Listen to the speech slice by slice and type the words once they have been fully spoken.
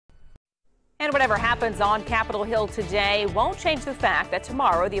And whatever happens on Capitol Hill today won't change the fact that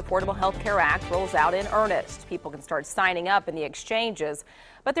tomorrow the Affordable Health Care Act rolls out in earnest. People can start signing up in the exchanges,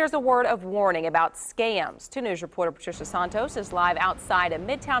 but there's a word of warning about scams. 2 News reporter Patricia Santos is live outside a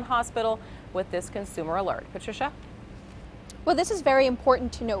Midtown hospital with this consumer alert. Patricia? Well, this is very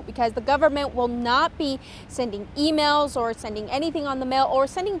important to note because the government will not be sending emails or sending anything on the mail or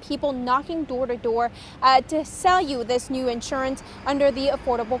sending people knocking door to door to sell you this new insurance under the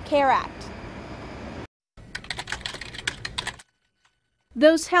Affordable Care Act.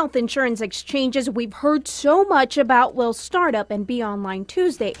 Those health insurance exchanges we've heard so much about will start up and be online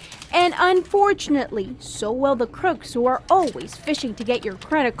Tuesday. And unfortunately, so will the crooks who are always fishing to get your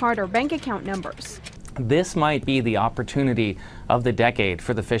credit card or bank account numbers. This might be the opportunity of the decade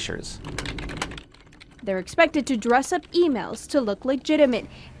for the fishers. They're expected to dress up emails to look legitimate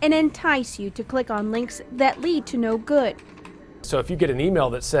and entice you to click on links that lead to no good. So if you get an email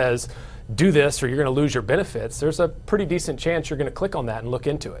that says, do this or you're going to lose your benefits, there's a pretty decent chance you're going to click on that and look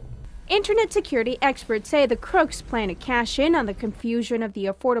into it. Internet security experts say the crooks plan to cash in on the confusion of the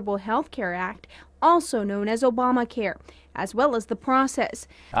Affordable Health Care Act, also known as Obamacare, as well as the process.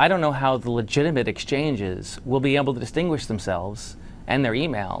 I don't know how the legitimate exchanges will be able to distinguish themselves and their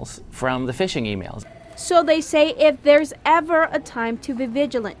emails from the phishing emails. So they say if there's ever a time to be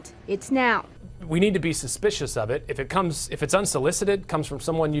vigilant, it's now. We need to be suspicious of it. If it's unsolicited, comes from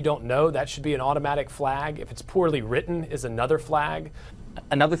someone you don't know, that should be an automatic flag. If it's poorly written, is another flag.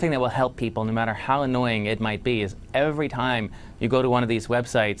 Another thing that will help people, no matter how annoying it might be, is every time you go to one of these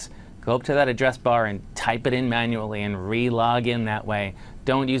websites, go up to that address bar and type it in manually and re-log in that way.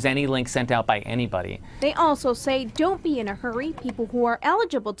 Don't use any link sent out by anybody. They also say don't be in a hurry. People who are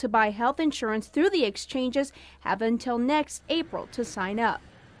eligible to buy health insurance through the exchanges have until next April to sign up.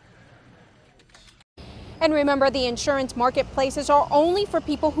 And remember, the insurance marketplaces are only for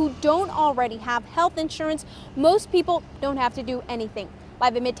people who don't already have health insurance. Most people don't have to do anything.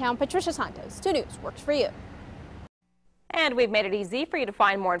 Live in Midtown, Patricia Santos, 2 News works for you. And we've made it easy for you to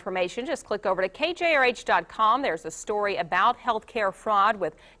find more information. Just click over to KJRH.com. There's a story about healthcare fraud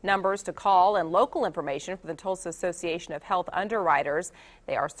with numbers to call and local information for the Tulsa Association of Health Underwriters.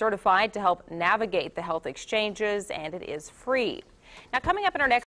 They are certified to help navigate the health exchanges, and it is free. Now, coming up in our next